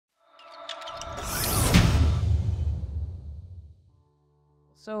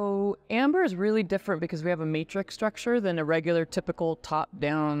So Amber is really different because we have a matrix structure than a regular typical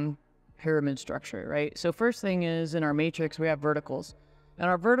top-down pyramid structure, right? So first thing is in our matrix, we have verticals. And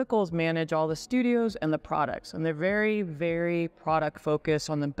our verticals manage all the studios and the products. And they're very, very product focused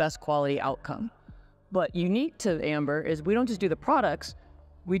on the best quality outcome. But unique to Amber is we don't just do the products,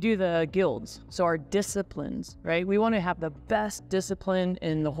 we do the guilds. So our disciplines, right? We want to have the best discipline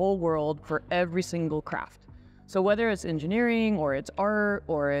in the whole world for every single craft. So whether it's engineering or it's art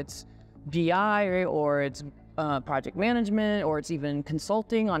or it's BI or it's project management or it's even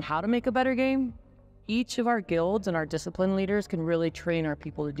consulting on how to make a better game, each of our guilds and our discipline leaders can really train our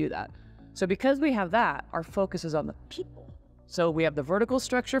people to do that. So because we have that, our focus is on the people. So we have the vertical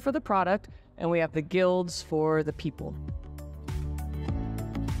structure for the product and we have the guilds for the people.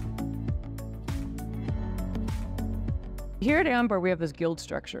 Here at Amber, we have this guild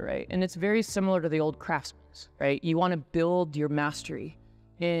structure, right? And it's very similar to the old craftsman's, right? You want to build your mastery.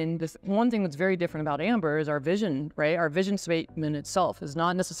 And this one thing that's very different about Amber is our vision, right? Our vision statement itself is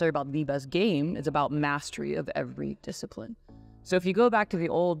not necessarily about the best game. It's about mastery of every discipline. So if you go back to the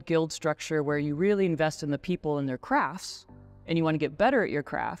old guild structure where you really invest in the people and their crafts, and you want to get better at your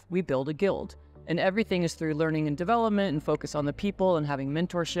craft, we build a guild. And everything is through learning and development and focus on the people and having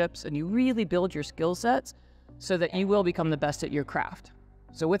mentorships. And you really build your skill sets so that you will become the best at your craft.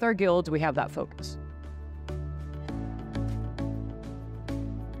 So with our guilds, we have that focus.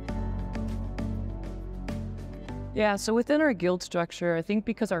 Yeah, so within our guild structure, I think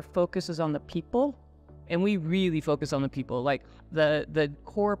because our focus is on the people, and we really focus on the people, like the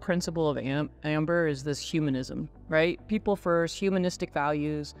core principle of Amber is this humanism, right? People first, humanistic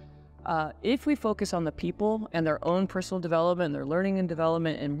values. If we focus on the people and their own personal development, their learning and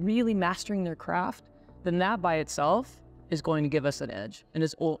development, and really mastering their craft, then that by itself is going to give us an edge and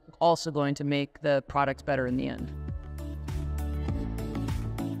is also going to make the products better in the end.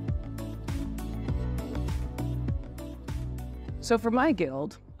 So for my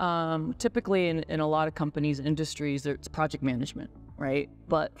guild, typically in a lot of companies and industries, it's project management, right?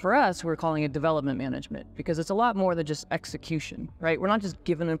 But for us, we're calling it development management because it's a lot more than just execution, right? We're not just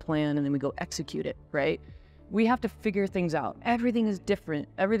given a plan and then we go execute it, right? We have to figure things out. Everything is different.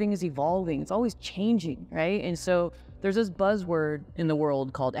 Everything is evolving. It's always changing, right? And so there's this buzzword in the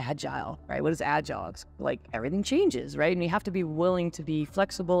world called agile, right? What is agile? It's like everything changes, right? And you have to be willing to be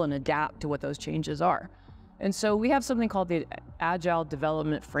flexible and adapt to what those changes are. And so we have something called the Agile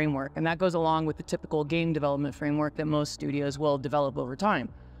Development Framework, and that goes along with the typical game development framework that most studios will develop over time.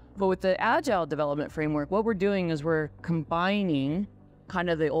 But with the Agile Development Framework, what we're doing is we're combining kind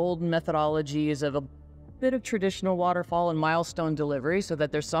of the old methodologies of a bit of traditional waterfall and milestone delivery so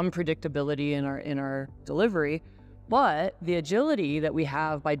that there's some predictability in our delivery, but the agility that we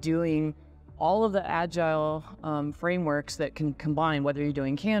have by doing all of the agile frameworks that can combine, whether you're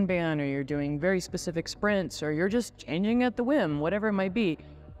doing Kanban or you're doing very specific sprints or you're just changing at the whim, whatever it might be,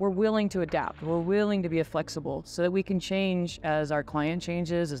 we're willing to adapt. We're willing to be flexible so that we can change as our client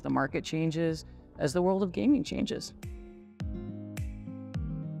changes, as the market changes, as the world of gaming changes.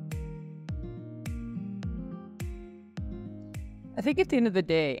 I think at the end of the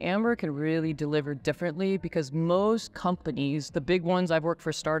day, Amber can really deliver differently because most companies, the big ones, I've worked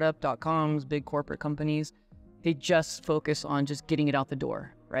for startup.coms, big corporate companies, they just focus on just getting it out the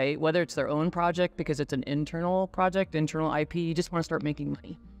door, right? Whether it's their own project because it's an internal project, internal IP, you just want to start making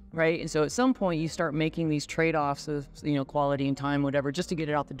money, right? And so at some point you start making these trade-offs of, quality and time, whatever, just to get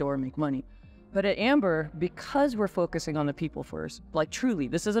it out the door and make money. But at Amber, because we're focusing on the people first, like truly,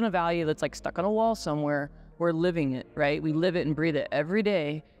 this isn't a value that's like stuck on a wall somewhere. We're living it, right? We live it and breathe it every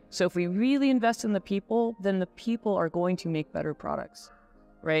day. So if we really invest in the people, then the people are going to make better products,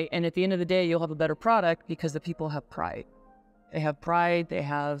 right? And at the end of the day, you'll have a better product because the people have pride. They have pride, they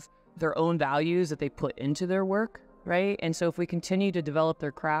have their own values that they put into their work, right? And so if we continue to develop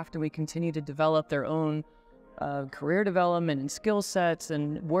their craft and we continue to develop their own career development and skill sets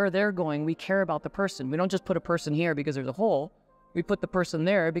and where they're going, we care about the person. We don't just put a person here because there's a hole. We put the person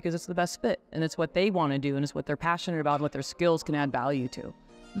there because it's the best fit and it's what they want to do and it's what they're passionate about and what their skills can add value to.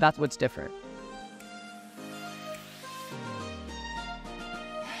 That's what's different.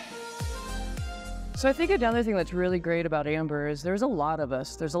 So I think another thing that's really great about Amber is there's a lot of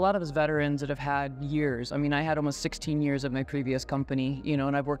us veterans that have had years. I mean, I had almost 16 years at my previous company,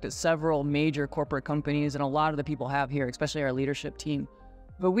 and I've worked at several major corporate companies and a lot of the people have here, especially our leadership team.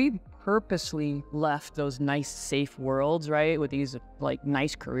 But we purposely left those nice, safe worlds, right, with these like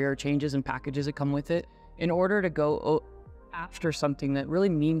nice career changes and packages that come with it in order to go after something that really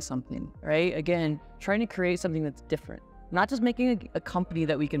means something, right? Again, trying to create something that's different, not just making a company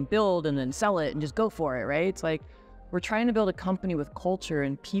that we can build and then sell it and just go for it, right? It's like, we're trying to build a company with culture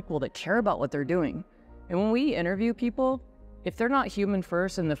and people that care about what they're doing. And when we interview people, if they're not human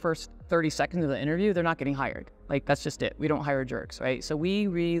first in the first 30 seconds of the interview, they're not getting hired. Like, that's just it. We don't hire jerks, right? So we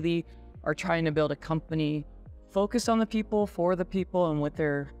really are trying to build a company focused on the people, for the people, and with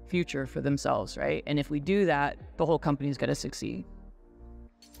their future for themselves, right? And if we do that, the whole company is going to succeed.